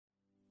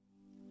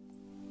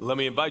Let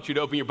me invite you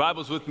to open your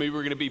Bibles with me.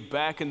 We're going to be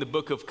back in the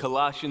book of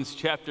Colossians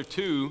chapter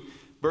 2,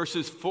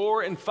 verses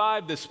 4 and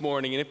 5 this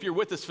morning. And if you're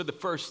with us for the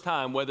first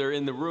time, whether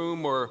in the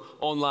room or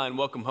online,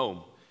 welcome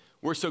home.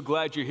 We're so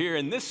glad you're here.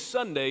 And this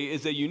Sunday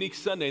is a unique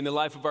Sunday in the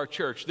life of our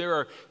church. There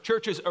are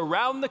churches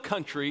around the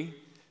country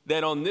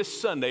that on this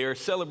Sunday are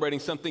celebrating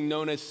something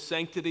known as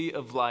Sanctity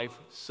of Life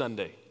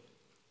Sunday.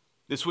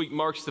 This week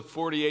marks the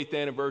 48th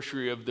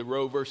anniversary of the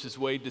Roe versus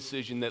Wade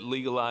decision that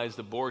legalized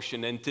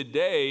abortion. And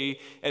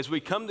today, as we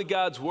come to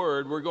God's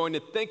Word, we're going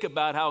to think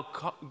about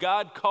how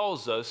God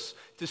calls us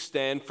to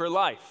stand for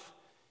life.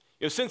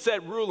 Since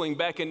that ruling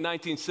back in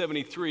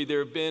 1973, there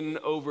have been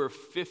over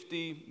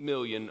 50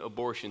 million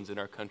abortions in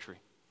our country.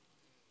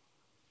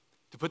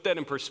 To put that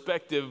in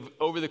perspective,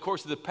 over the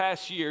course of the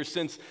past year,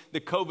 since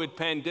the COVID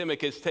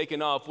pandemic has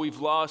taken off,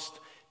 we've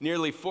lost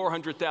nearly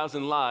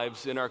 400,000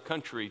 lives in our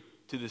country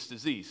to this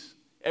disease.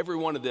 Every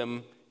one of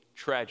them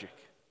tragic.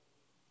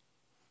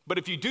 But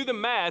if you do the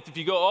math, if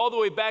you go all the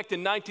way back to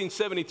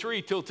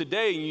 1973 till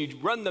today and you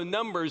run the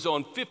numbers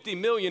on 50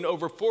 million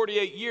over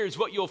 48 years,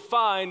 what you'll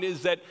find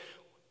is that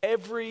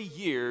every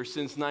year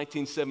since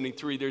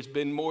 1973, there's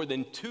been more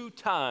than 2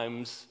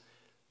 times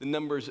the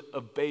numbers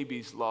of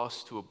babies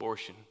lost to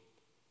abortion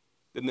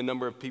than the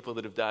number of people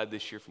that have died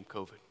this year from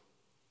COVID.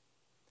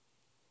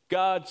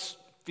 God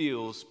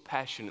feels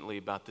passionately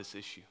about this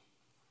issue.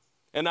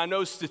 And I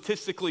know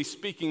statistically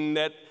speaking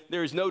that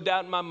there is no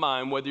doubt in my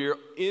mind, whether you're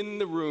in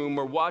the room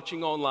or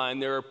watching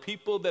online, there are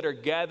people that are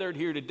gathered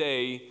here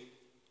today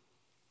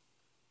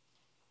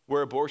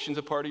where abortion's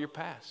a part of your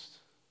past.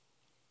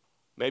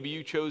 Maybe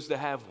you chose to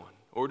have one,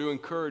 or to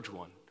encourage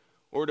one,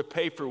 or to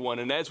pay for one.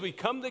 And as we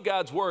come to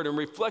God's Word and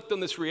reflect on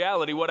this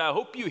reality, what I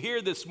hope you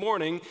hear this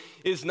morning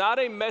is not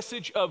a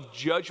message of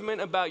judgment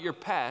about your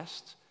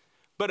past,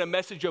 but a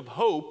message of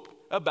hope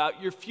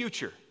about your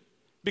future.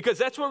 Because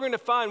that's what we're going to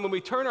find when we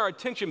turn our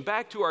attention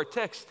back to our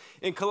text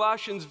in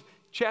Colossians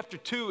chapter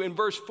 2 and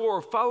verse 4.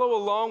 Follow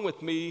along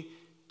with me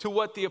to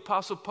what the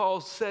Apostle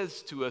Paul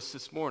says to us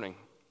this morning.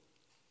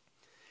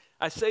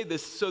 I say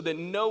this so that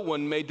no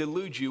one may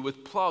delude you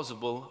with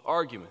plausible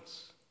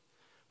arguments.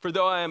 For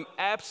though I am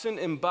absent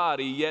in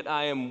body, yet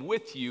I am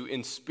with you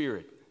in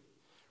spirit,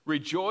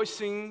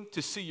 rejoicing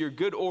to see your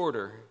good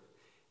order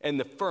and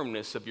the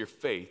firmness of your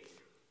faith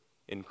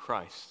in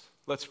Christ.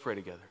 Let's pray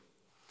together.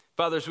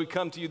 Father, as we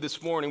come to you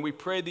this morning, we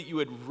pray that you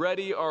would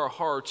ready our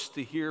hearts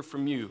to hear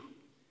from you.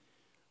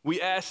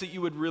 We ask that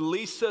you would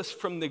release us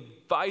from the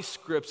vice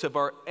grips of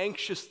our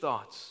anxious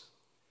thoughts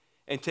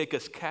and take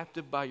us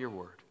captive by your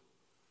word.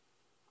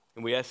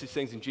 And we ask these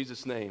things in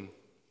Jesus' name.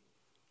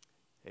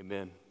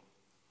 Amen.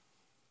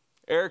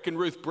 Eric and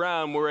Ruth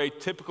Brown were a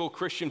typical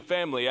Christian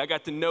family. I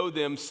got to know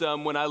them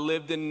some when I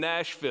lived in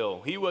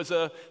Nashville. He was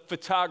a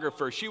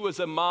photographer. She was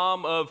a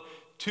mom of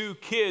 2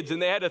 kids,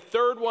 and they had a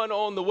third one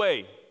on the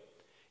way.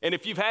 And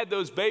if you've had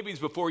those babies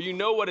before, you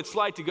know what it's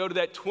like to go to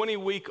that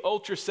 20-week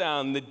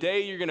ultrasound the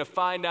day you're going to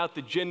find out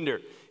the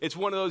gender. It's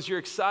one of those you're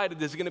excited.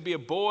 There's going to be a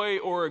boy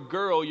or a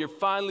girl. You're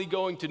finally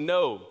going to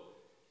know.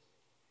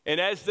 And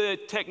as the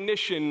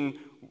technician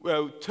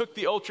took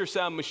the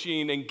ultrasound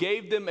machine and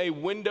gave them a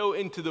window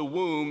into the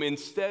womb,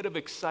 instead of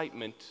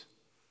excitement,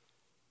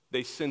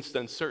 they sensed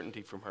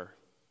uncertainty from her.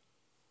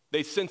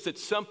 They sensed that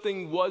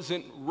something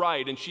wasn't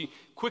right, and she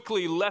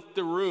quickly left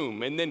the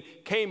room and then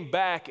came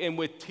back and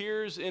with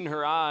tears in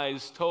her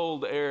eyes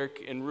told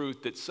Eric and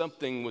Ruth that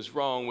something was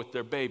wrong with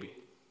their baby,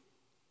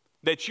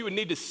 that she would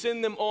need to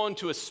send them on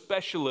to a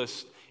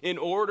specialist in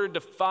order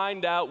to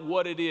find out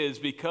what it is,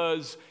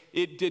 because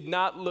it did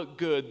not look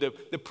good.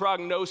 The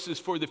prognosis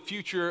for the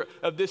future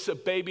of this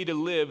baby to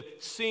live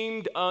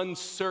seemed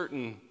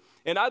uncertain.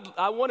 And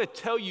I want to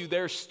tell you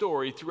their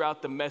story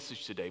throughout the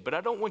message today, but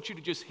I don't want you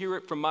to just hear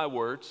it from my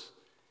words.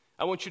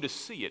 I want you to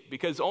see it,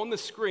 because on the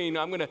screen,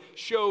 I'm going to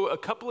show a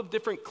couple of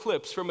different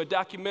clips from a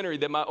documentary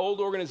that my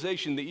old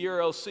organization, the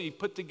ERLC,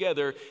 put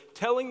together,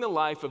 telling the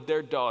life of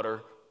their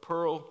daughter,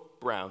 Pearl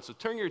Brown. So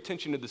turn your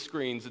attention to the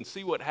screens and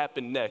see what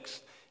happened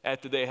next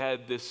after they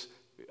had this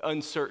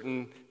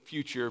uncertain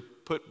future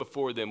put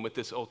before them with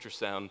this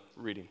ultrasound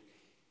reading.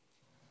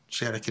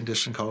 She had a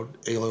condition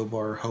called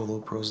alobar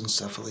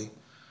holoprosencephaly,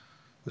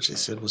 which they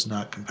said was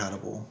not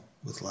compatible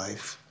with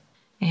life.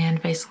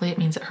 And basically it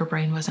means that her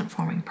brain wasn't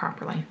forming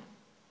properly.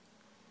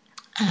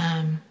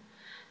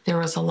 There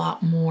was a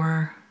lot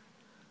more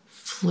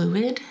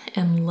fluid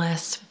and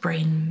less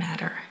brain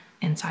matter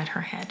inside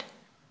her head.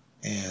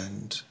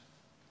 And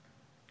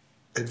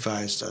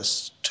advised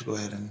us to go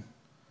ahead and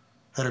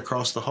head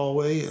across the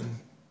hallway and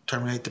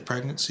terminate the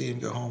pregnancy and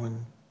go home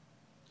and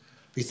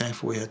be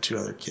thankful we had 2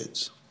 other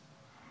kids.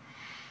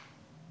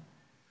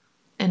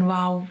 And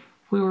while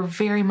we were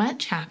very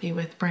much happy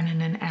with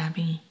Brennan and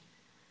Abby,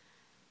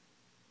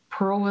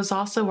 Pearl was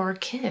also our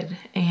kid,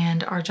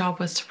 and our job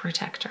was to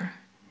protect her.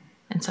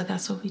 And so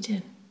that's what we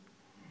did.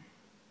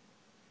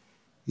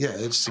 Yeah,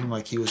 it seemed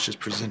like he was just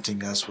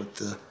presenting us with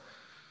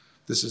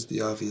this is the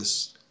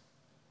obvious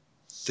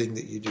thing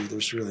that you do.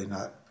 There's really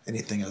not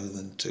anything other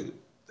than to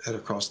head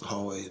across the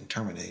hallway and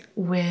terminate.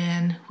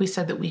 When we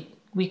said that we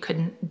we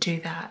couldn't do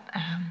that.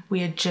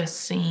 We had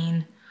just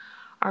seen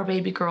our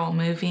baby girl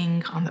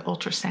moving on the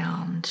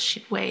ultrasound.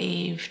 She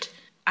waved.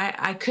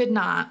 I could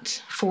not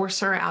force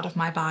her out of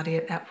my body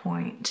at that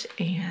point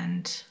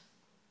and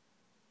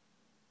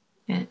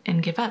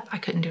give up. I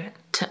couldn't do it.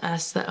 To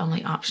us, the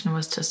only option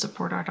was to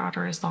support our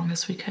daughter as long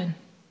as we could.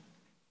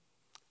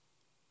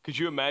 Could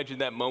you imagine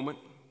that moment?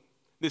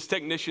 This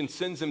technician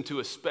sends him to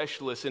a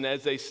specialist, and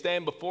as they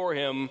stand before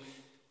him,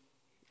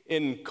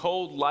 in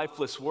cold,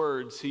 lifeless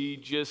words, he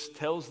just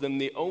tells them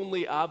the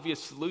only obvious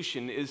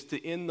solution is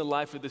to end the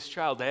life of this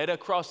child. Head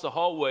across the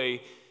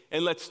hallway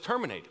and let's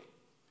terminate him.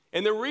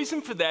 And the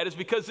reason for that is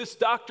because this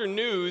doctor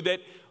knew that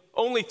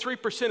only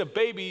 3% of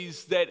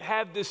babies that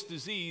have this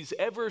disease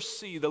ever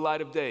see the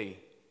light of day,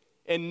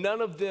 and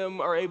none of them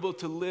are able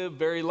to live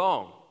very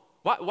long.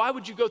 Why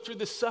would you go through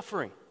this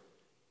suffering?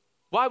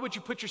 Why would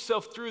you put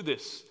yourself through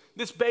this?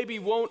 This baby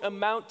won't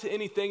amount to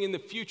anything in the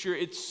future.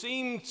 It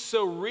seemed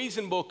so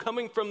reasonable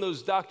coming from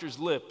those doctors'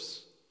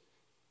 lips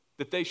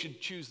that they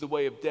should choose the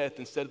way of death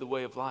instead of the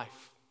way of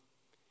life.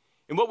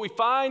 And what we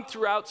find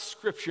throughout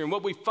Scripture and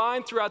what we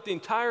find throughout the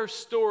entire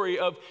story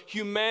of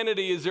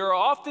humanity is there are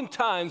often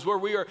times where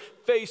we are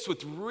faced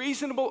with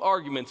reasonable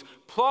arguments,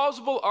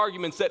 plausible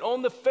arguments that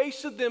on the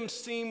face of them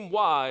seem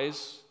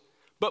wise,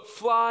 but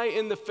fly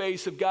in the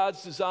face of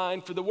God's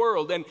design for the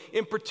world. And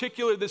in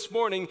particular this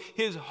morning,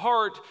 his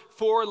heart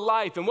for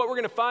life. And what we're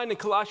going to find in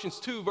Colossians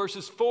 2,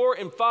 verses 4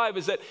 and 5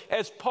 is that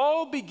as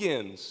Paul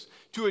begins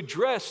to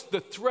address the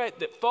threat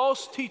that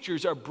false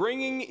teachers are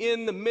bringing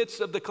in the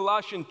midst of the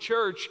Colossian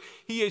church,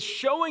 he is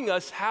showing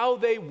us how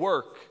they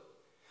work.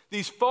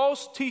 These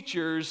false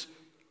teachers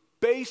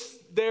base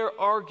their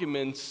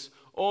arguments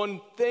on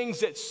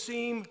things that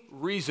seem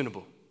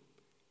reasonable,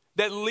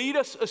 that lead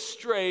us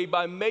astray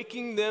by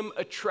making them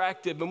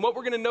attractive. And what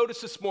we're going to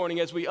notice this morning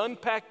as we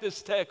unpack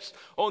this text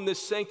on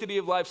this Sanctity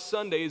of Life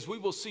Sunday is we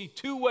will see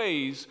two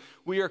ways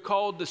we are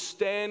called to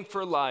stand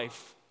for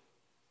life: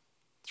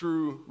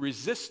 through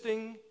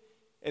resisting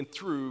and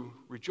through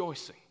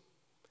rejoicing.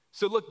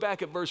 So look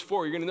back at verse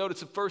 4. You're going to notice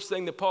the first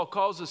thing that Paul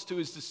calls us to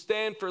is to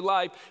stand for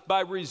life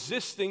by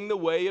resisting the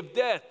way of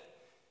death.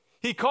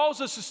 He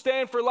calls us to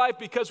stand for life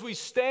because we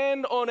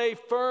stand on a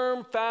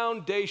firm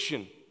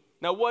foundation.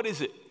 Now, what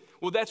is it?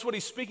 Well, that's what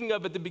he's speaking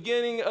of at the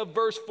beginning of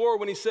verse 4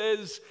 when he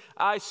says,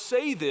 I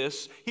say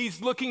this. He's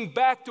looking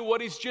back to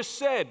what he's just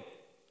said.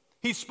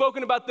 He's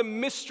spoken about the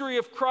mystery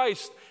of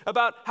Christ,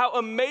 about how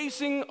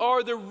amazing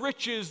are the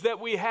riches that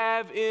we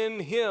have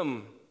in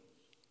him.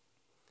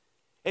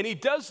 And he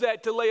does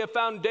that to lay a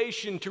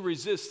foundation to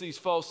resist these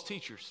false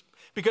teachers.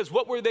 Because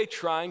what were they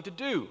trying to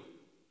do?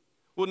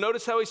 Well,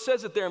 notice how he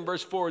says it there in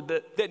verse 4,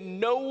 that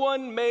no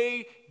one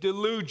may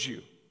delude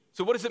you.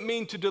 So what does it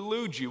mean to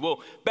delude you?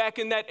 Well, back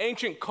in that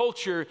ancient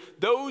culture,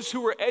 those who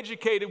were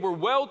educated were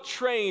well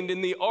trained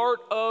in the art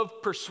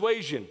of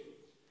persuasion.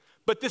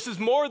 But this is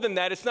more than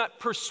that. It's not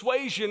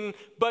persuasion,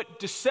 but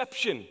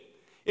deception.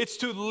 It's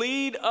to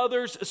lead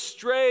others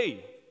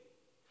astray,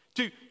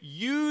 to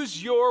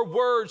use your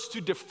words to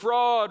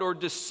defraud or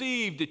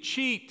deceive, to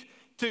cheat,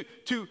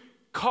 to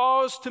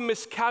cause to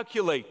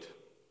miscalculate.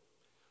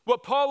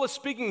 What Paul is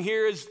speaking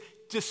here is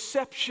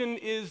deception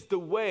is the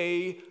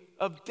way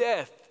of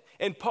death.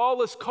 And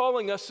Paul is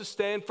calling us to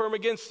stand firm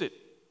against it.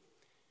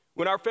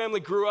 When our family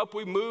grew up,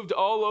 we moved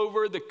all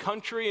over the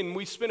country, and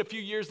we spent a few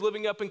years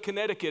living up in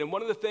Connecticut. And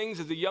one of the things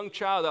as a young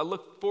child I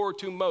looked forward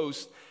to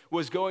most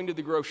was going to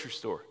the grocery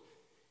store.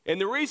 And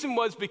the reason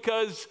was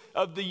because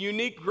of the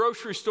unique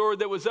grocery store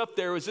that was up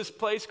there. It was this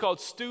place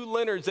called Stu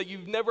Leonard's that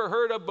you've never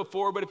heard of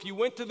before, but if you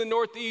went to the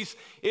Northeast,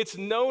 it's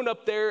known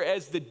up there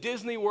as the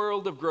Disney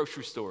World of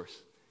grocery stores.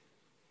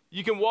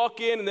 You can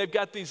walk in and they've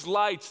got these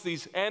lights,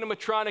 these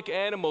animatronic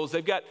animals.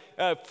 They've got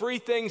free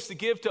things to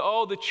give to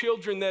all the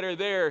children that are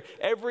there.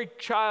 Every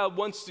child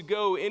wants to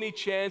go any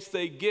chance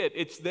they get.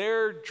 It's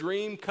their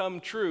dream come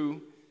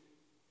true.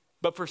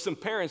 But for some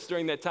parents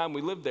during that time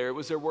we lived there, it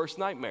was their worst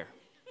nightmare.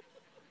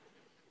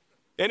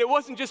 And it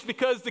wasn't just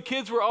because the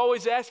kids were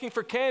always asking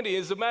for candy.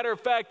 As a matter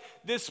of fact,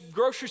 this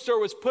grocery store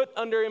was put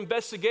under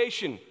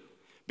investigation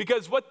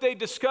because what they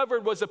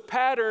discovered was a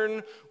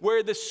pattern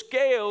where the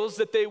scales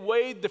that they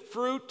weighed the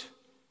fruit,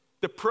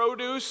 the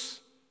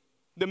produce,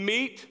 the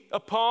meat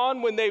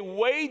upon, when they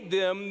weighed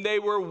them, they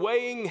were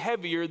weighing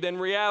heavier than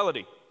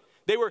reality.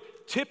 They were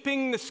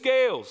tipping the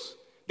scales.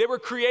 They were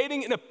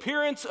creating an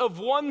appearance of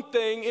one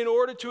thing in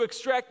order to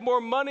extract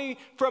more money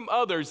from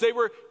others. They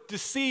were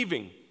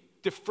deceiving,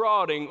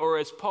 defrauding, or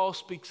as Paul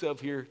speaks of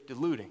here,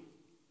 deluding.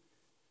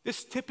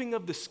 This tipping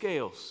of the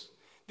scales,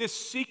 this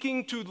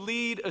seeking to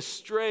lead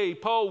astray,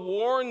 Paul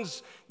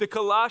warns the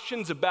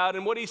Colossians about,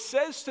 and what he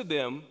says to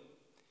them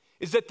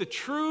is that the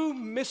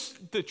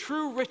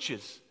true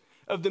riches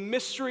of the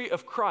mystery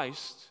of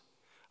Christ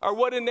are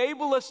what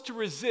enable us to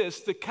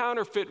resist the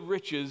counterfeit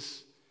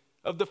riches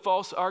of the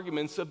false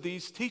arguments of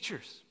these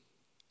teachers.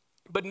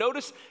 But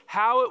notice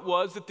how it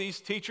was that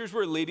these teachers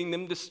were leading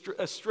them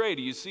astray.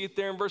 Do you see it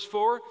there in verse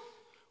 4?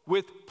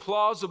 With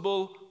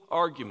plausible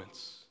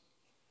arguments.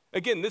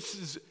 Again, this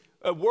is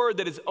a word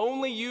that is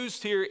only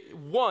used here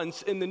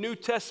once in the New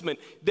Testament.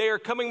 They are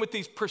coming with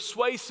these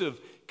persuasive,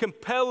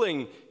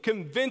 compelling,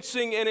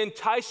 convincing, and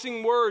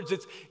enticing words.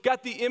 It's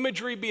got the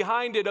imagery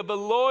behind it of a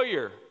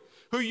lawyer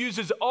who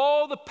uses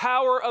all the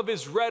power of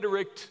his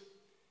rhetoric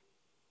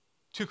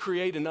to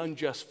create an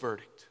unjust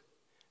verdict.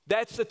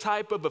 That's the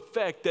type of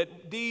effect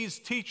that these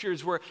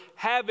teachers were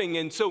having.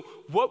 And so,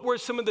 what were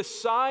some of the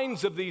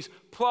signs of these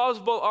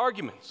plausible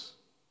arguments?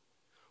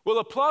 Well,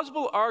 a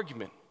plausible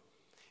argument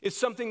is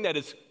something that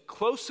is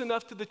close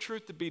enough to the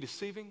truth to be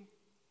deceiving,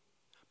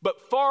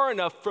 but far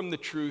enough from the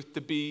truth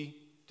to be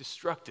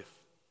destructive.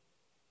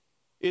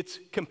 It's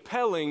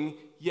compelling,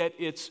 yet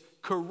it's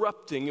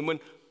corrupting. And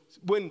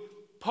when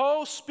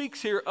Paul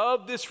speaks here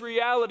of this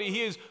reality,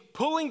 he is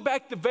pulling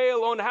back the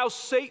veil on how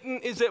Satan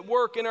is at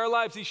work in our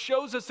lives. He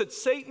shows us that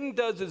Satan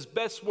does his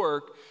best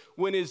work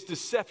when his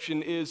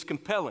deception is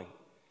compelling.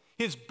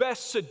 His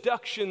best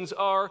seductions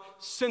are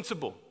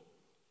sensible.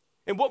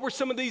 And what were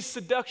some of these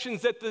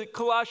seductions that the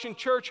Colossian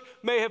church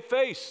may have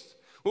faced?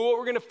 Well, what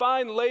we're going to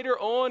find later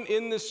on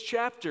in this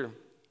chapter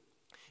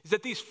is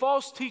that these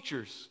false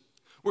teachers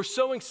were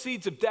sowing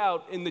seeds of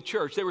doubt in the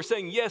church. They were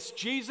saying, yes,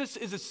 Jesus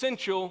is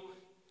essential,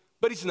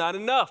 but he's not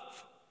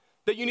enough.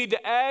 That you need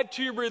to add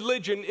to your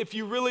religion if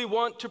you really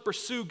want to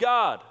pursue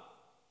God.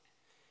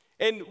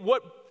 And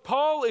what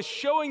Paul is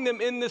showing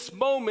them in this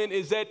moment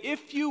is that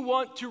if you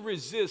want to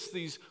resist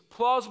these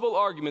plausible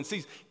arguments,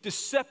 these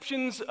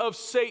deceptions of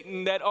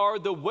Satan that are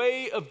the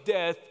way of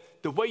death,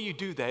 the way you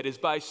do that is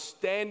by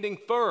standing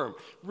firm,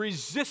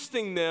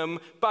 resisting them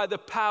by the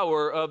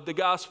power of the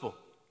gospel.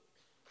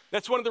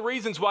 That's one of the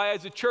reasons why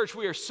as a church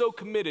we are so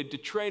committed to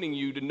training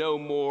you to know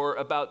more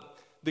about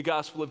the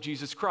gospel of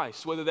Jesus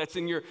Christ, whether that's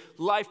in your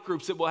life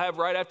groups that we'll have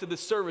right after the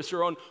service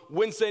or on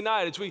Wednesday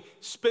night as we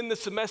spend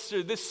this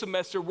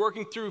semester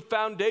working through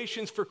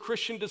foundations for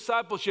Christian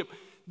discipleship.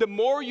 The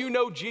more you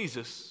know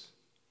Jesus,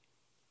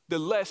 the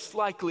less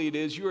likely it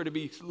is you are to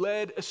be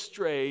led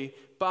astray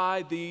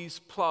by these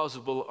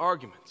plausible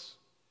arguments.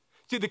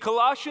 See, the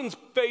Colossians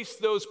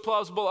faced those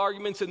plausible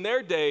arguments in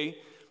their day,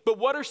 but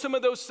what are some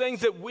of those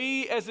things that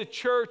we as a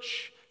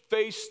church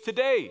face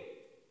today?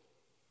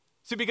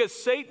 See, because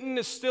Satan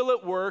is still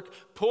at work,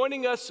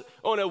 pointing us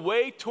on a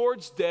way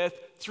towards death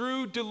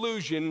through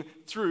delusion,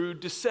 through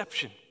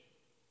deception.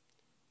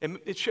 And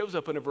it shows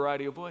up in a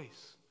variety of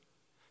ways.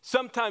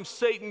 Sometimes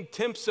Satan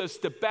tempts us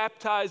to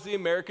baptize the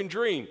American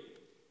dream.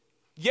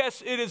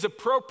 Yes, it is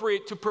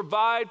appropriate to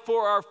provide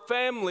for our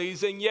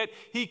families, and yet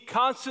he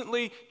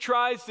constantly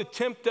tries to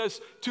tempt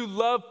us to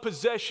love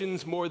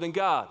possessions more than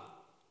God.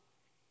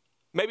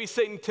 Maybe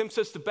Satan tempts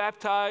us to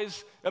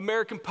baptize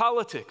American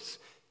politics.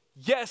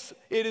 Yes,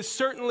 it is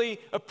certainly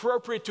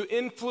appropriate to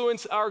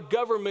influence our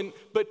government,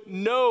 but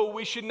no,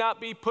 we should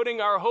not be putting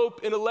our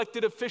hope in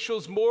elected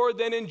officials more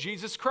than in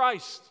Jesus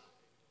Christ.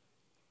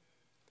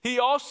 He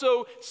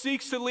also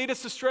seeks to lead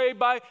us astray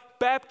by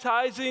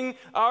baptizing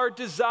our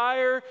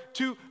desire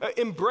to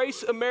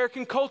embrace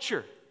American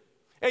culture.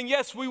 And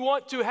yes, we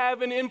want to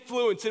have an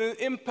influence and an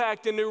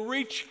impact and to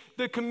reach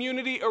the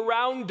community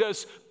around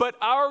us, but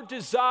our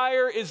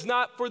desire is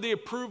not for the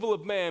approval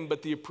of man,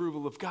 but the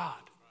approval of God.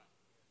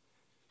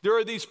 There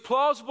are these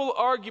plausible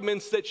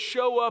arguments that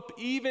show up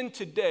even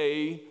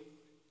today,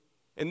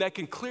 and that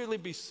can clearly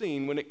be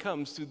seen when it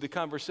comes to the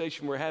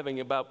conversation we're having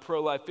about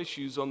pro-life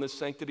issues on this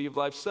Sanctity of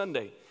Life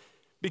Sunday.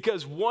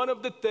 Because one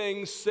of the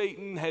things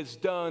Satan has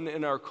done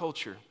in our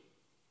culture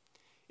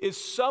is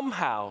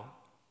somehow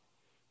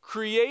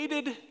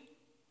created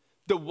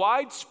the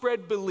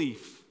widespread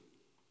belief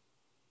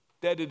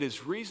that it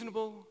is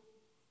reasonable,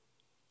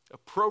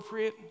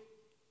 appropriate,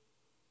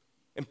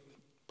 and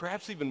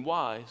perhaps even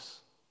wise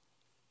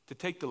to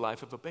take the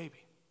life of a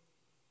baby.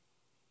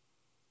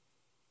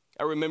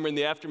 I remember in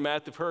the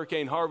aftermath of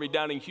Hurricane Harvey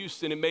down in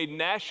Houston, it made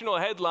national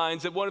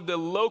headlines that one of the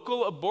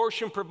local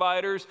abortion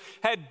providers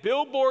had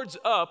billboards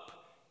up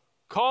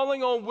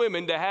calling on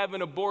women to have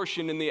an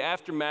abortion in the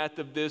aftermath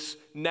of this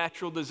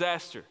natural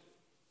disaster.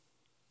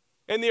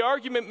 And the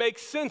argument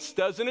makes sense,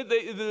 doesn't it?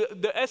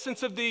 The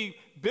essence of the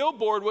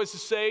billboard was to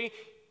say,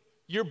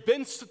 you've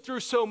been through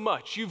so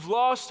much. You've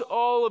lost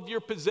all of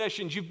your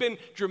possessions. You've been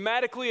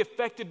dramatically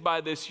affected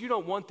by this. You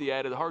don't want the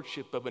added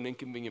hardship of an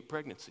inconvenient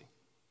pregnancy.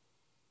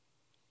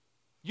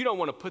 You don't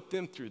want to put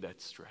them through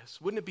that stress.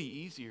 Wouldn't it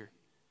be easier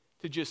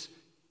to just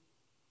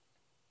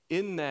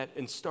end that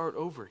and start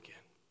over again?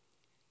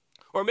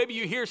 Or maybe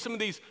you hear some of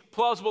these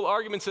plausible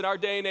arguments in our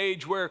day and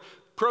age where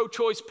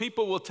pro-choice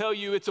people will tell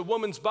you it's a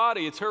woman's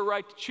body, it's her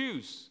right to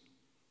choose.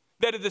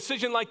 That a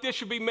decision like this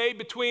should be made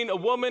between a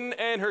woman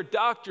and her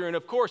doctor. And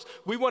of course,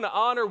 we want to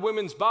honor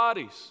women's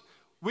bodies.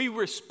 We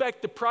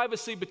respect the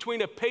privacy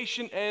between a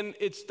patient and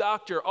its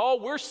doctor. All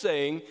we're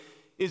saying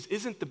is,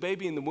 isn't the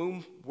baby in the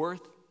womb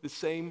worth the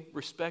same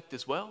respect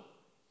as well?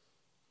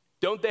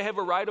 Don't they have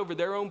a right over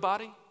their own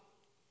body?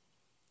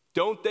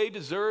 Don't they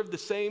deserve the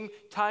same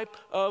type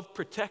of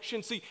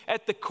protection? See,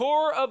 at the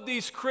core of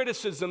these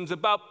criticisms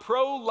about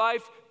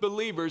pro-life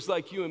believers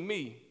like you and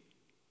me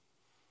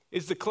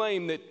is the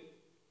claim that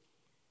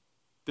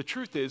the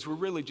truth is we're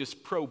really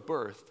just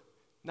pro-birth,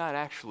 not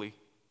actually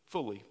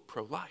fully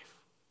pro-life.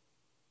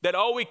 That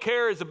all we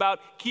care is about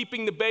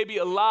keeping the baby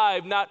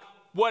alive, not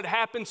what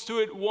happens to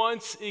it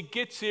once it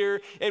gets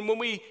here. And when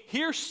we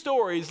hear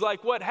stories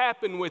like what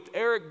happened with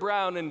Eric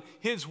Brown and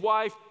his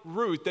wife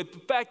Ruth, that the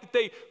fact that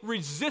they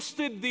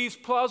resisted these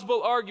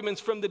plausible arguments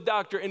from the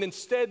doctor and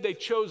instead they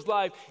chose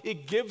life,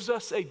 it gives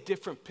us a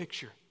different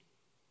picture.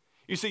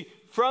 You see,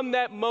 from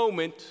that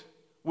moment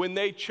when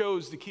they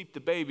chose to keep the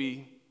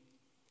baby,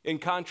 in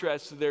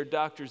contrast to their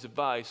doctor's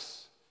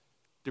advice,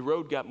 the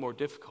road got more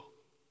difficult.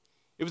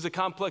 It was a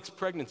complex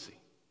pregnancy.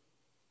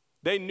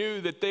 They knew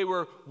that they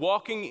were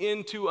walking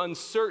into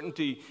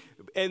uncertainty,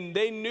 and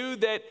they knew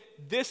that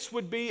this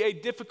would be a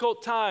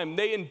difficult time.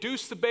 They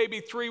induced the baby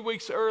 3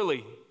 weeks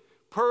early.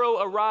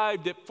 Pearl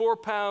arrived at 4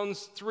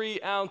 pounds,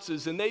 3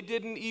 ounces, and they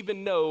didn't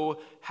even know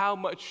how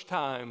much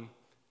time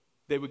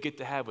they would get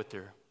to have with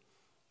her.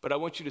 But I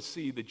want you to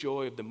see the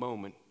joy of the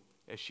moment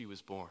as she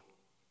was born.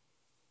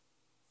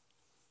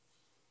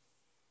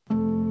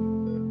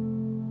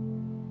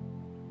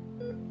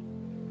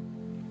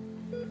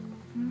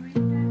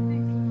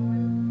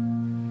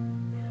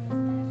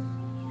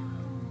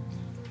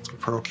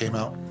 Pearl came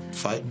out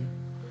fighting,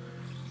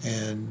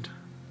 and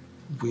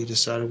we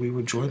decided we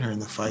would join her in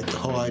the fight. The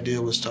whole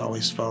idea was to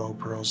always follow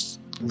Pearl's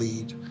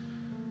lead,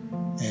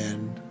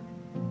 and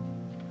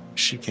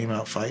she came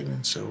out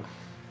fighting, so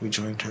we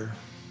joined her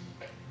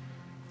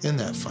in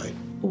that fight.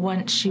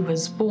 Once she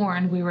was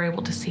born, we were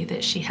able to see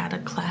that she had a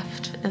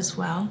cleft as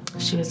well.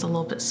 She was a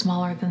little bit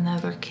smaller than the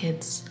other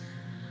kids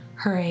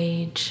her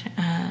age,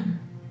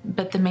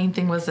 but the main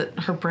thing was that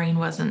her brain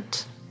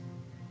wasn't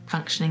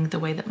functioning the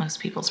way that most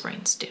people's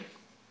brains do.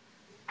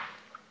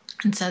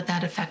 And so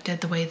that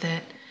affected the way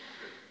that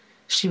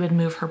she would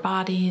move her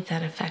body,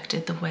 that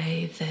affected the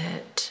way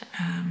that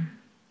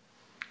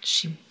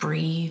she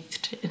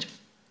breathed. It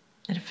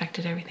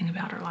affected everything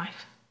about her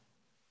life.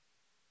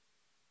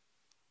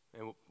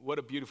 And what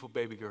a beautiful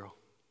baby girl.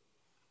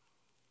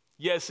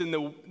 Yes, in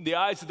the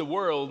eyes of the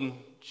world,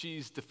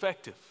 she's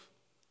defective.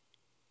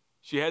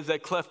 She has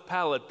that cleft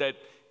palate, that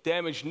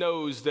damaged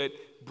nose, the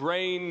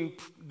brain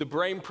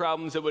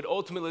problems that would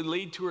ultimately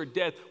lead to her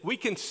death. We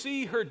can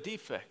see her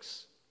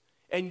defects.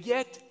 And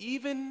yet,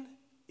 even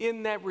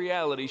in that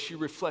reality, she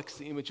reflects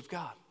the image of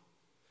God.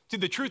 See,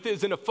 the truth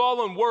is, in a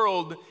fallen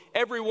world,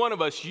 every one of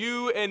us,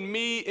 you and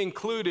me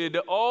included,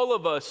 all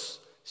of us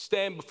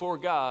stand before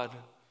God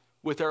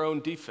with our own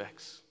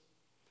defects.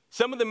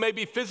 Some of them may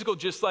be physical,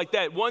 just like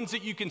that, ones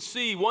that you can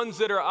see, ones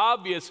that are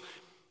obvious.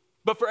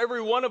 But for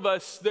every one of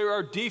us, there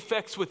are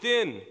defects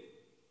within.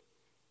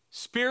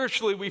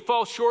 Spiritually, we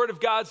fall short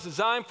of God's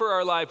design for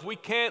our life. We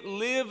can't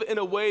live in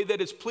a way that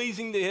is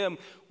pleasing to Him.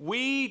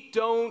 We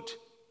don't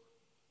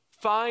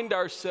find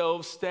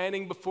ourselves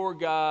standing before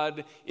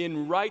God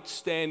in right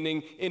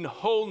standing, in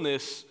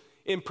wholeness,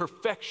 in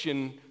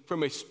perfection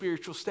from a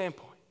spiritual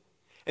standpoint.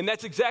 And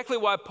that's exactly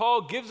why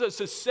Paul gives us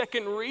a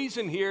second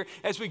reason here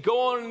as we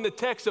go on in the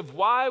text of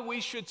why we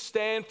should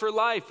stand for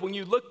life. When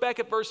you look back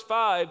at verse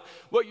 5,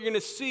 what you're going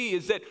to see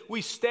is that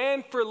we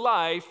stand for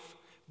life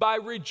by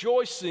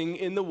rejoicing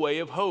in the way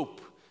of hope.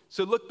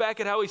 So look back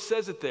at how he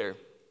says it there.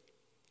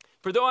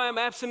 For though I am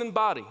absent in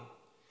body,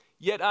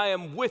 yet I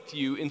am with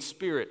you in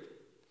spirit,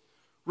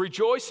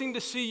 rejoicing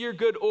to see your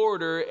good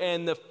order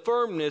and the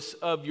firmness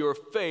of your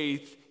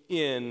faith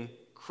in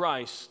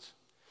Christ.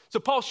 So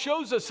Paul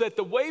shows us that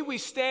the way we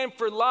stand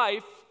for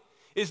life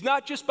is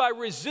not just by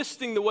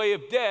resisting the way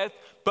of death,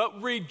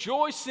 but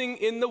rejoicing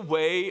in the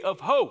way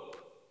of hope.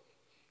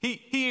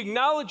 He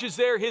acknowledges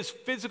there his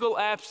physical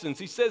absence.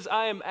 He says,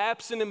 I am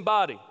absent in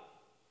body.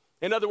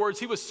 In other words,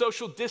 he was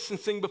social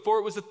distancing before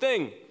it was a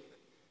thing.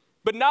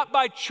 But not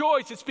by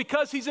choice. It's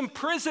because he's in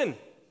prison.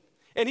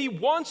 And he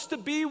wants to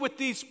be with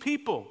these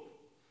people.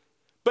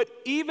 But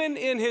even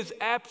in his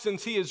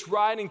absence, he is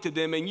writing to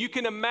them. And you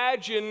can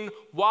imagine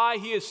why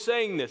he is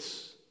saying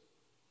this.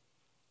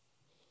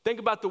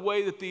 Think about the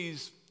way that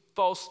these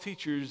false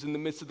teachers in the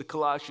midst of the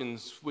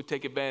Colossians would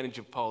take advantage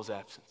of Paul's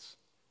absence.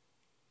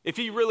 If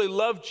he really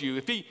loved you,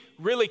 if he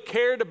really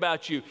cared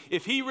about you,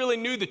 if he really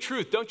knew the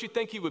truth, don't you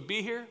think he would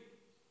be here?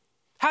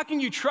 How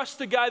can you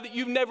trust a guy that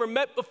you've never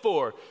met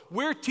before?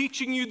 We're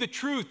teaching you the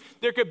truth.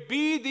 There could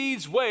be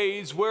these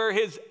ways where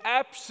his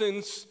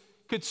absence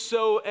could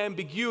sow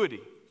ambiguity,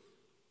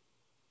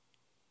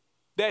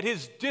 that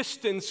his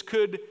distance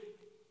could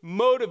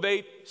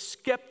motivate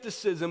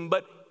skepticism,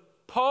 but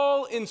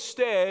Paul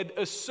instead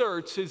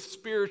asserts his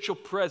spiritual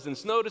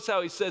presence. Notice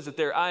how he says it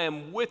there, I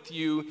am with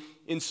you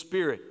in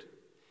spirit.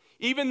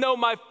 Even though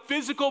my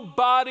physical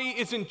body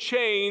is in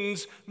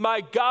chains,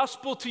 my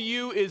gospel to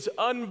you is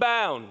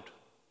unbound.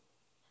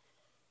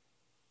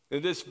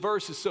 And this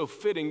verse is so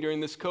fitting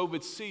during this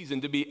COVID season,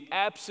 to be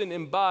absent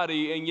in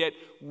body and yet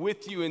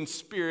with you in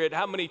spirit.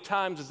 How many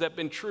times has that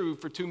been true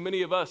for too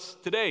many of us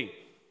today?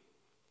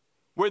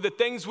 Where the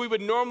things we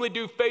would normally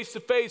do face to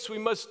face, we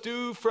must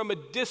do from a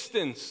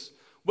distance.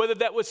 Whether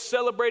that was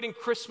celebrating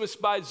Christmas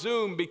by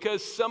Zoom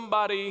because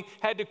somebody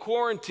had to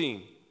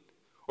quarantine,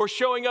 or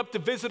showing up to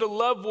visit a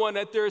loved one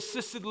at their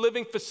assisted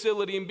living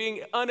facility and being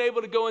unable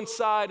to go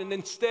inside and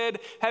instead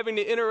having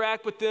to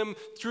interact with them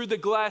through the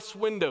glass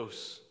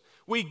windows.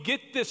 We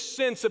get this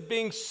sense of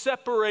being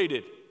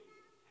separated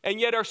and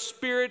yet our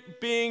spirit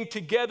being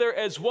together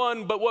as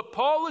one. But what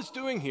Paul is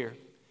doing here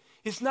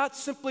is not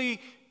simply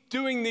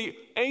doing the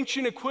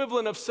ancient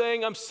equivalent of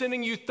saying, I'm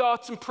sending you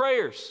thoughts and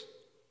prayers.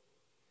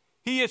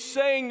 He is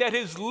saying that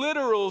his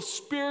literal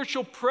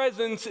spiritual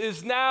presence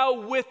is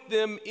now with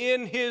them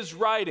in his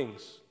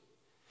writings.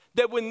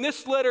 That when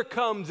this letter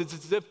comes, it's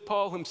as if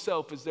Paul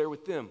himself is there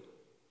with them.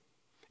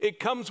 It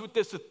comes with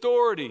this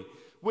authority,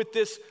 with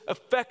this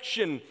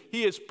affection.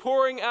 He is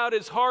pouring out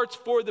his hearts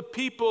for the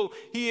people.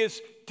 He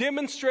is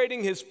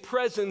demonstrating his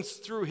presence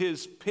through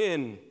his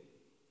pen.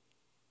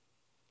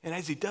 And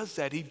as he does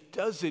that, he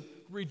does it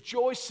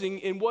rejoicing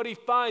in what he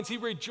finds. He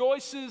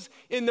rejoices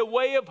in the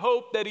way of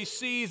hope that he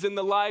sees in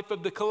the life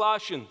of the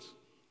Colossians.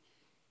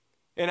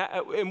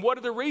 And what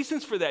are the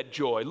reasons for that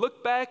joy?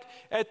 Look back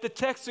at the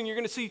text and you're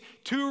going to see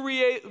two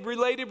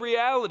related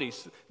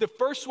realities. The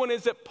first one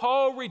is that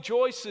Paul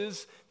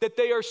rejoices that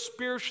they are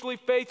spiritually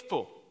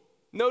faithful.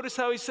 Notice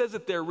how he says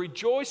it there,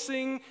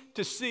 rejoicing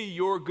to see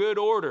your good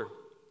order.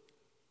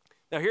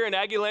 Now here in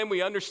Aggieland,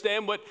 we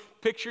understand what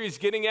picture he's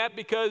getting at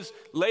because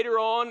later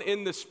on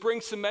in the spring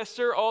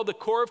semester, all the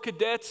Corps of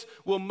Cadets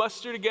will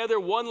muster together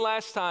one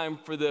last time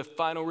for the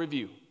final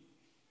review.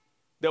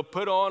 They'll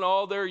put on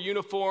all their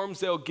uniforms,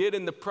 they'll get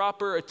in the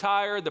proper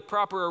attire, the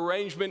proper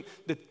arrangement,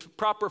 the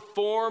proper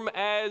form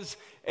as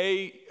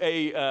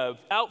a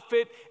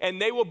outfit,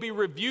 and they will be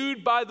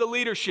reviewed by the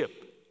leadership.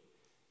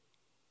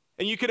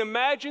 And you can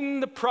imagine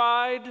the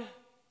pride,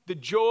 the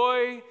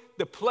joy,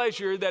 the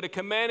pleasure that a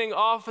commanding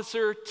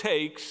officer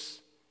takes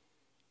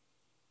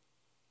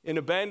in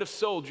a band of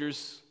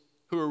soldiers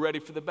who are ready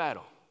for the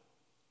battle,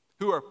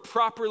 who are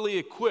properly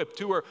equipped,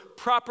 who are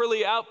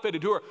properly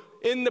outfitted, who are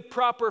in the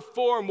proper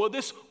form. Well,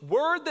 this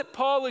word that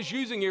Paul is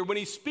using here, when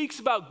he speaks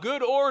about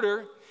good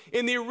order,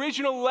 in the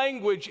original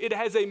language, it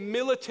has a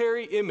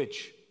military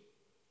image.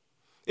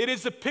 It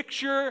is a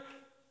picture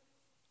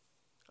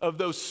of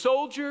those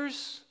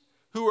soldiers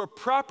who are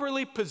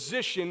properly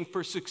positioned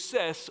for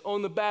success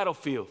on the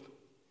battlefield.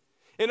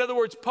 In other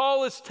words,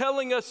 Paul is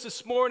telling us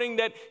this morning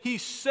that he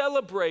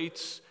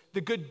celebrates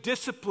the good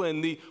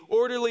discipline, the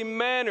orderly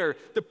manner,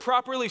 the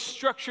properly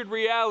structured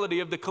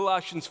reality of the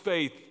Colossians'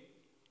 faith.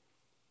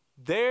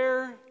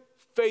 Their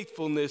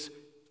faithfulness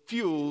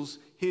fuels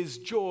his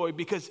joy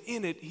because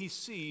in it he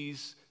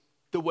sees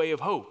the way of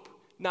hope,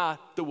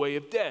 not the way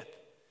of death.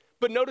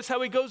 But notice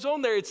how he goes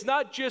on there. It's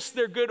not just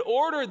their good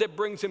order that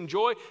brings him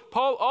joy.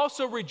 Paul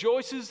also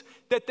rejoices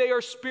that they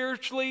are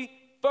spiritually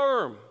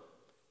firm.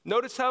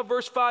 Notice how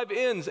verse 5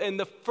 ends, and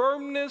the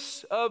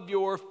firmness of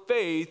your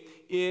faith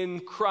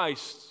in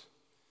Christ.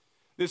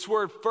 This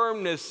word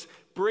firmness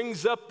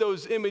brings up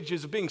those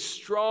images of being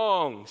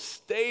strong,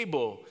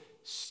 stable,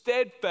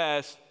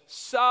 steadfast,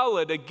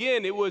 solid.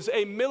 Again, it was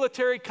a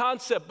military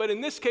concept, but in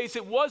this case,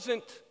 it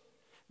wasn't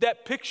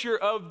that picture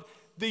of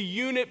the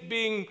unit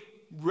being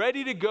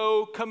ready to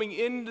go coming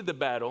into the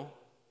battle.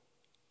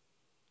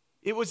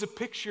 It was a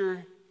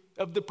picture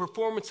of the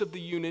performance of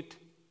the unit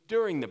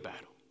during the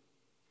battle.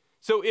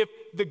 So if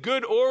the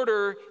good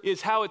order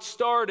is how it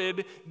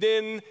started,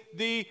 then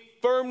the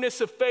firmness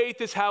of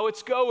faith is how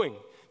it's going.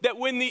 That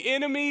when the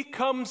enemy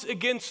comes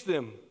against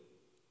them,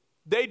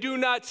 they do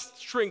not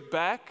shrink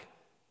back.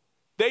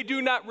 They do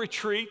not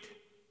retreat.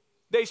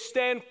 They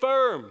stand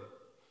firm.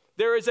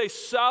 There is a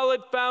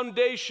solid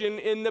foundation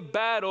in the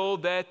battle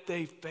that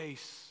they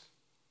face.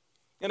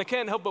 And I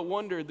can't help but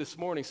wonder this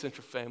morning,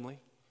 Central Family,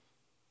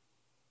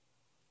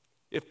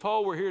 if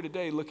Paul were here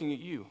today looking at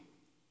you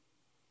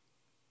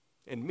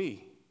and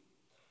me,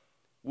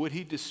 would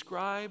he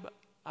describe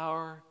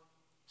our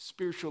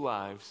spiritual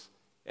lives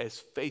as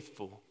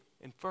faithful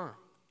and firm?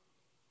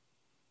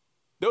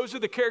 Those are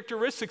the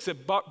characteristics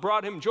that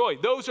brought him joy.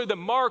 Those are the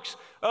marks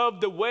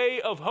of the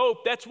way of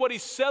hope. That's what he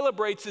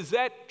celebrates. Is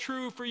that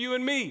true for you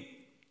and me?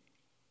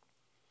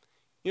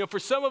 You know, for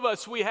some of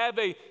us, we have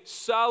a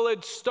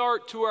solid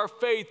start to our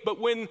faith, but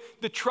when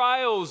the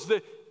trials,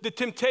 the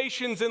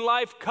temptations in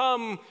life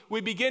come, we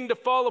begin to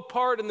fall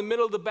apart in the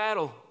middle of the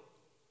battle.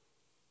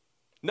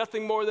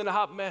 Nothing more than a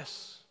hot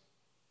mess.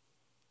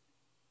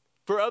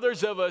 For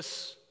others of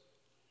us,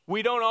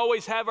 we don't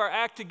always have our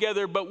act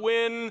together, but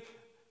when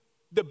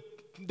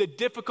the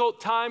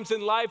difficult times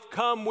in life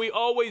come, we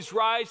always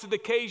rise to the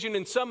occasion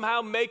and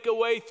somehow make a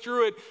way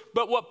through it.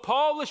 But what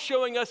Paul is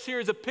showing us here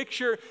is a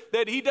picture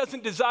that he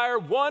doesn't desire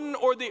one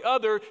or the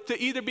other, to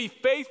either be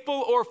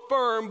faithful or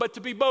firm, but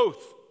to be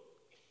both.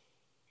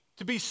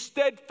 To be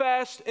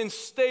steadfast and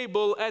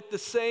stable at the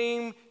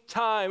same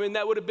time. And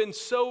that would have been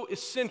so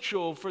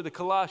essential for the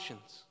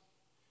Colossians.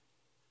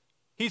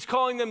 He's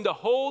calling them to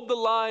hold the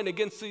line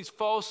against these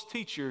false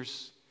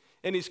teachers,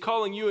 and he's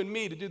calling you and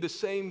me to do the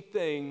same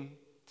thing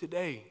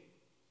today.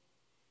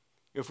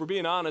 If we're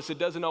being honest, it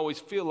doesn't always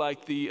feel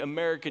like the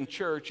American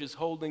church is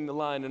holding the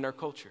line in our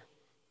culture,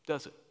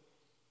 does it?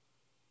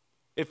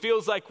 It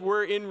feels like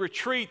we're in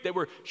retreat, that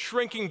we're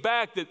shrinking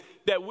back,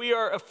 that we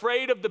are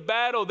afraid of the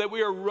battle, that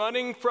we are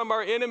running from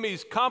our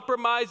enemies,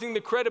 compromising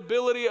the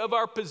credibility of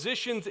our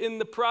positions in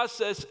the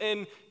process,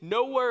 and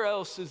nowhere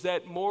else is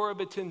that more of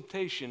a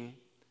temptation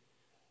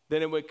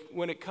than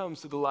when it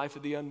comes to the life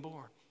of the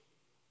unborn.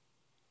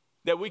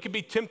 That we could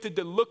be tempted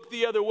to look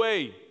the other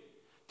way,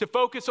 to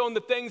focus on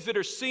the things that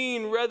are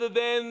seen rather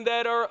than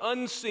that are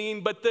unseen,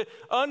 but the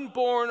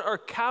unborn are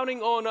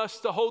counting on us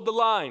to hold the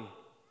line,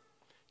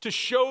 to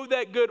show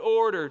that good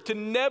order, to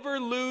never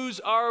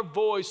lose our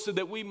voice so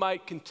that we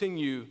might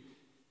continue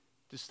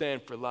to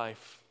stand for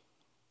life.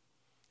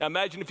 Now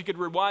imagine if you could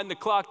rewind the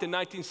clock to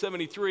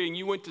 1973 and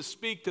you went to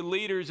speak to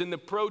leaders in the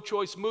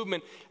pro-choice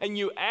movement and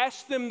you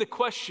asked them the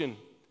question,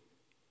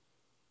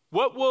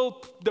 what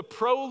will the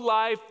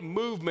pro-life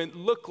movement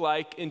look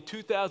like in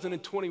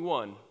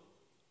 2021?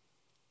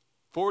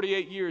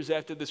 48 years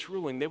after this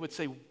ruling, they would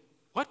say,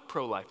 what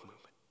pro-life movement?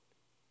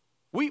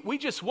 We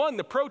just won.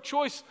 The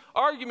pro-choice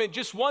argument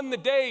just won the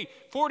day.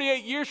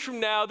 48 years from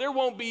now, there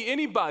won't be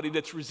anybody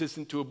that's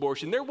resistant to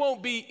abortion. There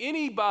won't be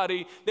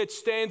anybody that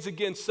stands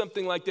against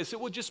something like this. It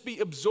will just be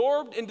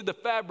absorbed into the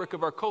fabric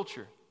of our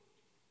culture.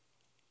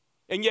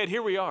 And yet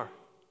here we are.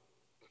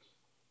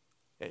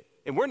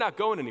 And we're not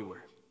going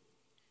anywhere.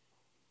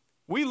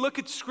 We look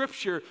at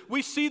Scripture,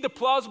 we see the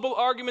plausible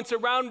arguments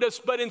around us,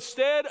 but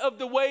instead of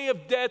the way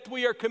of death,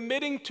 we are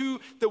committing to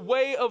the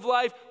way of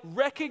life,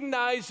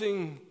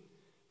 recognizing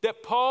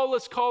that Paul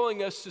is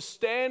calling us to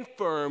stand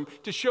firm,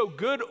 to show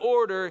good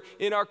order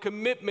in our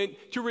commitment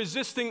to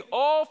resisting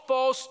all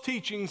false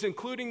teachings,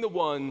 including the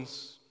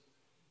ones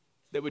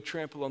that would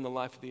trample on the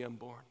life of the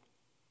unborn.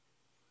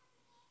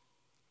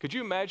 Could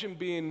you imagine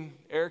being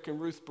Eric and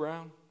Ruth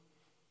Brown?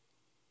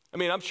 I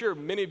mean, I'm sure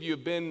many of you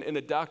have been in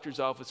a doctor's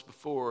office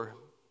before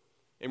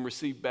and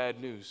received bad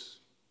news.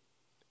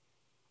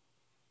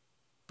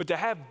 But to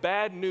have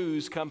bad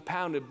news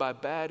compounded by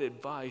bad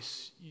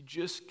advice, you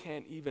just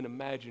can't even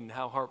imagine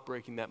how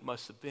heartbreaking that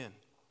must have been.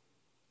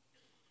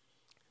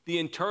 The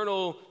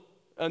internal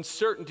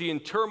uncertainty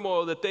and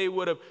turmoil that they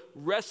would have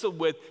wrestled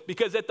with,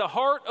 because at the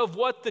heart of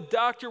what the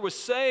doctor was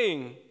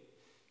saying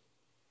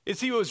is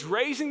he was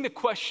raising the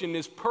question,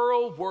 is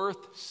Pearl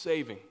worth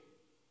saving?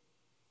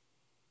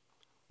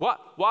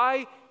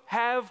 Why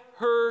have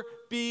her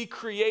be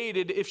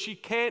created if she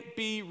can't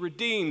be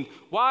redeemed?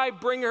 Why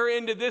bring her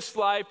into this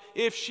life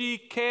if she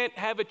can't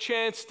have a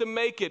chance to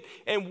make it?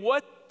 And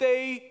what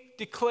they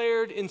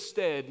declared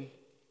instead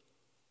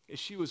is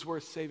she was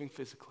worth saving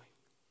physically.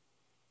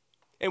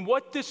 And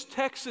what this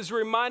text is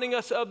reminding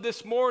us of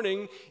this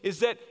morning is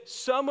that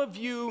some of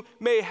you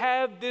may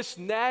have this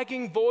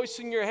nagging voice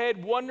in your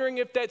head wondering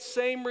if that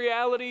same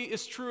reality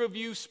is true of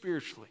you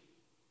spiritually.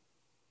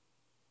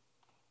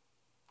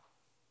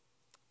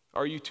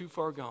 Are you too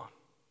far gone?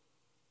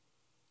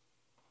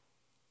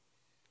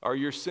 Are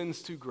your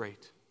sins too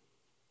great?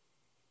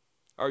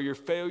 Are your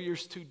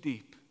failures too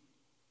deep?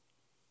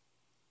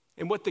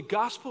 And what the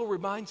gospel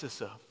reminds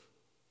us of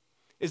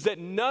is that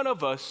none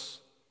of us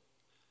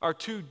are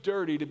too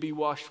dirty to be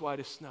washed white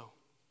as snow.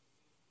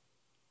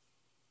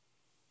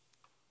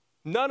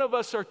 None of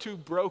us are too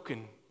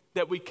broken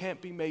that we can't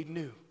be made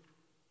new.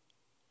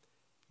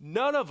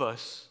 None of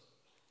us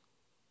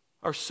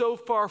are so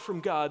far from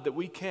God that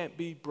we can't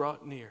be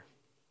brought near.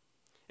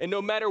 And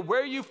no matter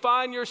where you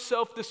find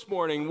yourself this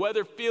morning,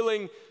 whether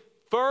feeling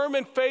firm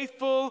and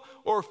faithful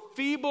or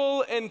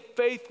feeble and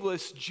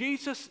faithless,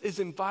 Jesus is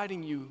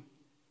inviting you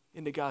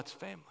into God's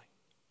family.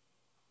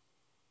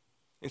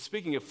 And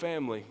speaking of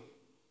family,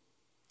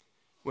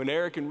 when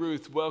Eric and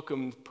Ruth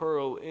welcomed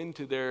Pearl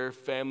into their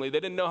family, they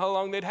didn't know how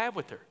long they'd have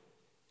with her.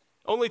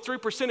 Only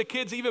 3% of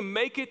kids even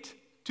make it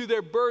to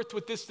their birth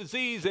with this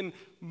disease, and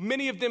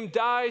many of them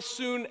die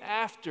soon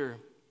after.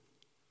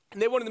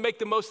 And they wanted to make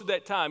the most of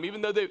that time.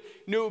 Even though they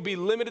knew it would be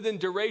limited in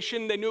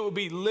duration, they knew it would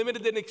be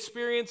limited in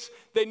experience,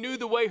 they knew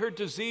the way her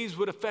disease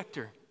would affect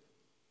her.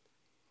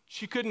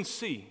 She couldn't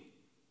see.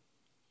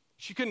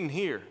 She couldn't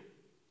hear.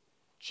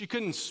 She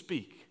couldn't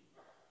speak.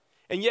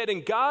 And yet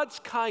in God's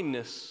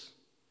kindness,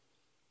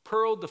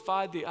 Pearl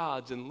defied the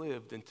odds and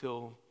lived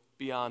until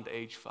beyond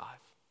age 5.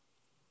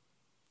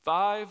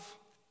 5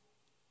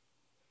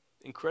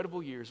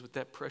 incredible years with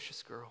that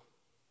precious girl.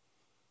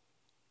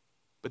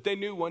 But they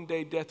knew one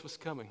day death was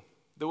coming.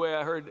 The way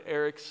I heard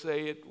Eric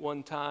say it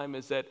one time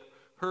is that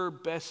her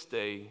best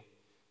day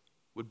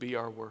would be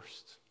our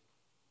worst.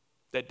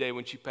 That day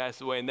when she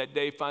passed away. And that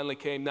day finally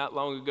came not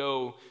long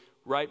ago,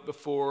 right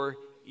before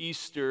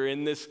Easter.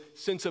 In this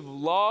sense of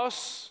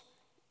loss,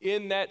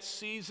 in that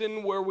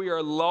season where we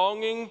are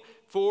longing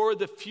for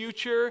the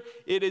future,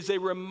 it is a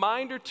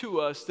reminder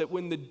to us that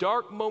when the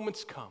dark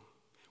moments come,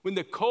 when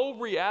the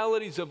cold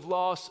realities of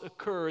loss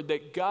occur,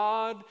 that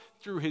God,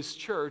 through His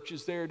church,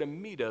 is there to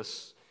meet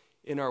us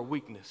in our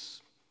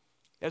weakness.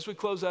 As we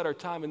close out our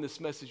time in this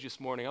message this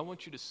morning, I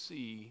want you to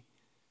see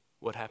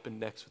what happened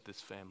next with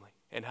this family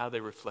and how they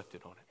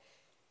reflected on it.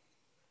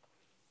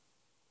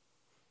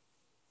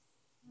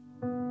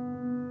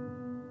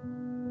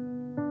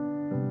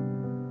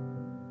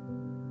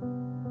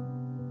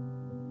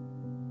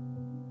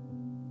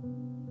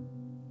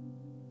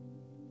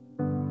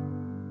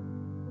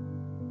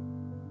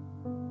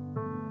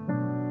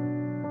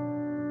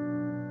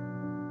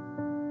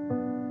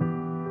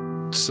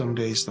 some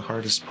days the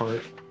hardest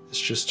part is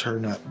just her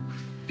not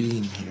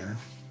being here.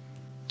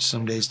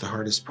 Some days the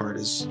hardest part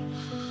is,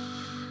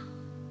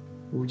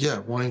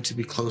 wanting to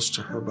be close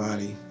to her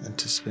body and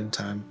to spend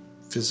time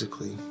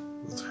physically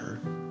with her.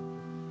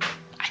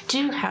 I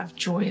do have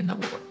joy in the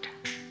Lord,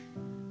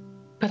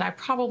 but I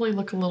probably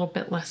look a little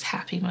bit less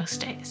happy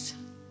most days.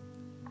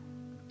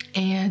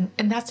 And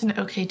that's an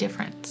okay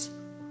difference.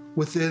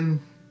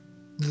 Within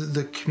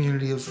the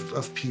community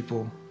of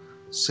people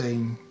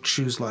saying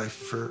choose life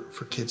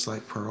for kids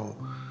like Pearl,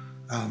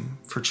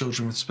 for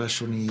children with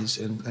special needs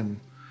and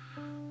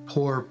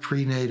poor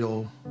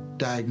prenatal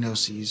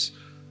diagnoses,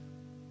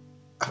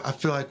 I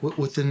feel like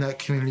within that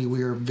community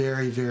we are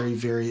very, very,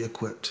 very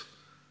equipped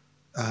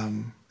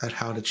at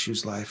how to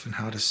choose life and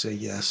how to say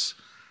yes,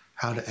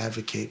 how to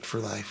advocate for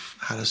life,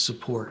 how to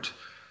support.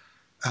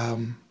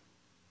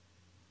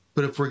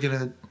 But if we're going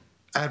to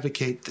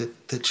advocate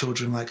that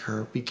children like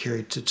her be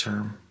carried to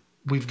term,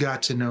 we've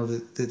got to know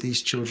that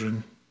these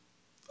children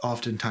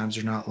oftentimes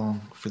are not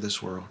long for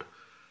this world.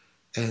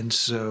 And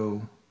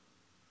so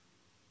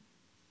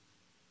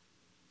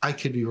I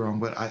could be wrong,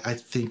 but I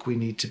think we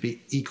need to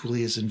be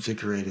equally as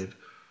invigorated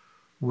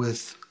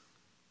with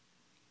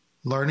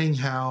learning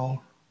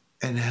how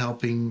and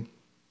helping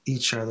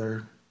each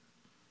other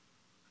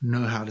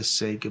know how to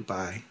say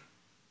goodbye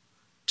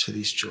to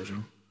these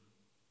children.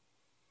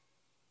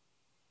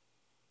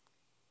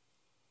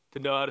 To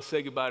know how to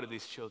say goodbye to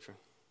these children.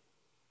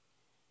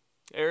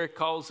 Eric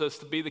calls us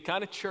to be the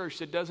kind of church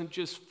that doesn't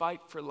just fight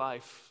for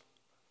life,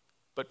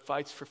 but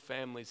fights for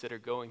families that are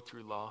going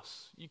through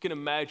loss. You can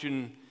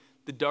imagine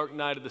the dark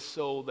night of the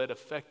soul that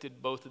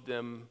affected both of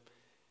them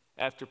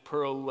after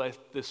Pearl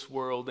left this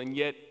world. And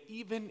yet,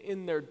 even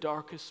in their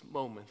darkest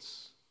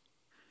moments,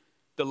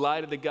 the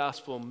light of the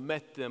gospel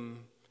met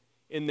them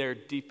in their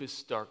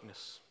deepest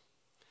darkness.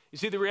 You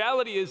see, the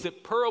reality is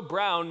that Pearl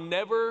Brown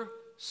never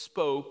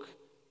spoke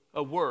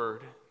a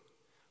word,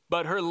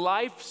 but her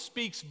life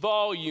speaks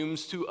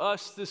volumes to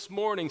us this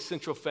morning,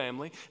 Central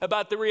Family,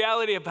 about the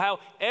reality of how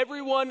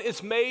everyone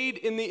is made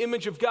in the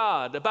image of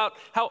God, about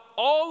how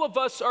all of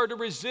us are to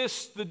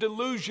resist the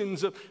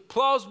delusions of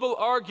plausible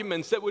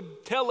arguments that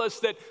would tell us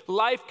that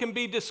life can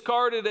be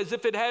discarded as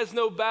if it has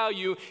no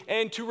value,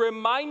 and to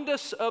remind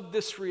us of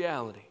this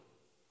reality,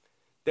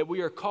 that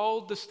we are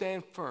called to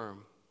stand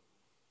firm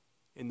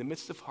in the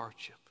midst of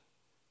hardship,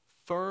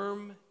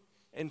 firm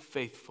and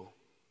faithful,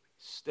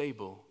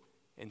 stable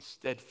and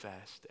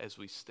steadfast as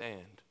we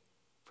stand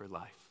for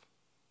life.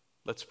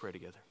 Let's pray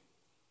together.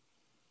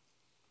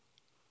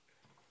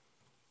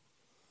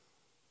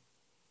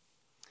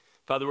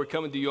 Father, we're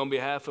coming to you on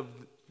behalf of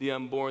the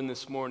unborn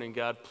this morning,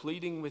 God,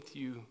 pleading with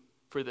you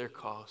for their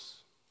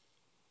cause,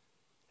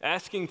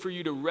 asking for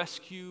you to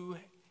rescue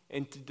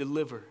and to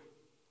deliver,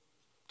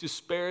 to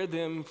spare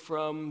them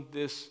from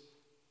this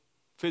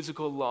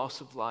physical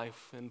loss of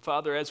life. And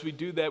Father, as we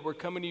do that, we're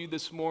coming to you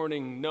this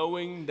morning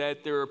knowing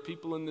that there are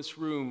people in this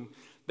room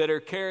that are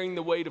carrying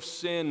the weight of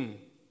sin,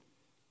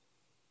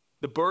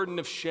 the burden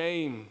of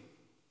shame,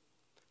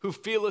 who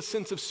feel a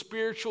sense of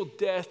spiritual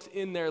death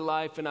in their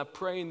life. And I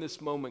pray in this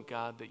moment,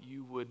 God, that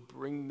you would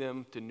bring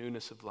them to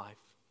newness of life,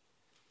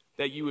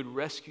 that you would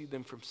rescue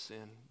them from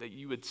sin, that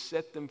you would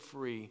set them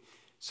free,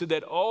 so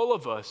that all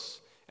of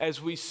us,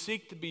 as we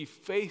seek to be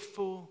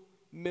faithful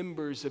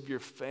members of your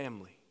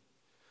family,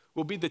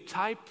 will be the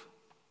type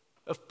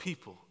of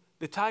people,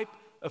 the type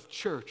of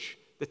church,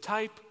 the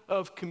type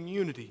of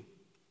community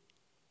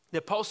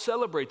that Paul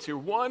celebrates here,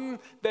 one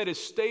that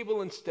is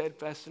stable and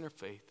steadfast in our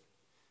faith,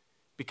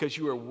 because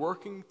you are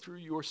working through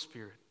your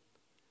Spirit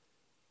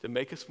to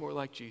make us more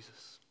like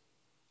Jesus.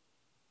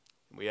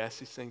 And we ask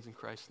these things in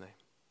Christ's name.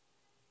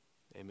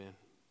 Amen.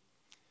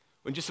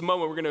 In just a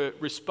moment, we're going to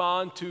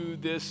respond to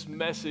this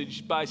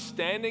message by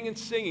standing and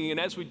singing. And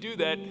as we do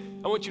that,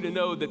 I want you to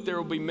know that there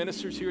will be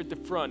ministers here at the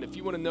front. If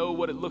you want to know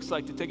what it looks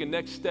like to take a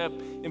next step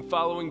in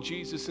following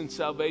Jesus in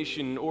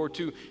salvation, or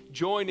to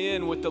join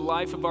in with the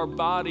life of our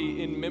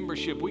body in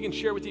membership, we can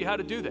share with you how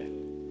to do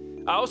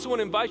that. I also want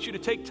to invite you to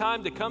take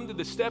time to come to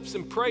the steps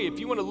and pray. If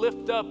you want to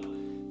lift up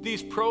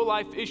these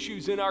pro-life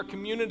issues in our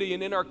community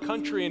and in our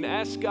country and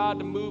ask God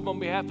to move on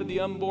behalf of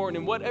the unborn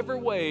in whatever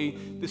way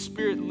the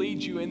Spirit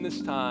leads you in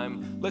this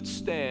time, let's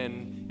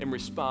stand and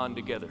respond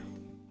together.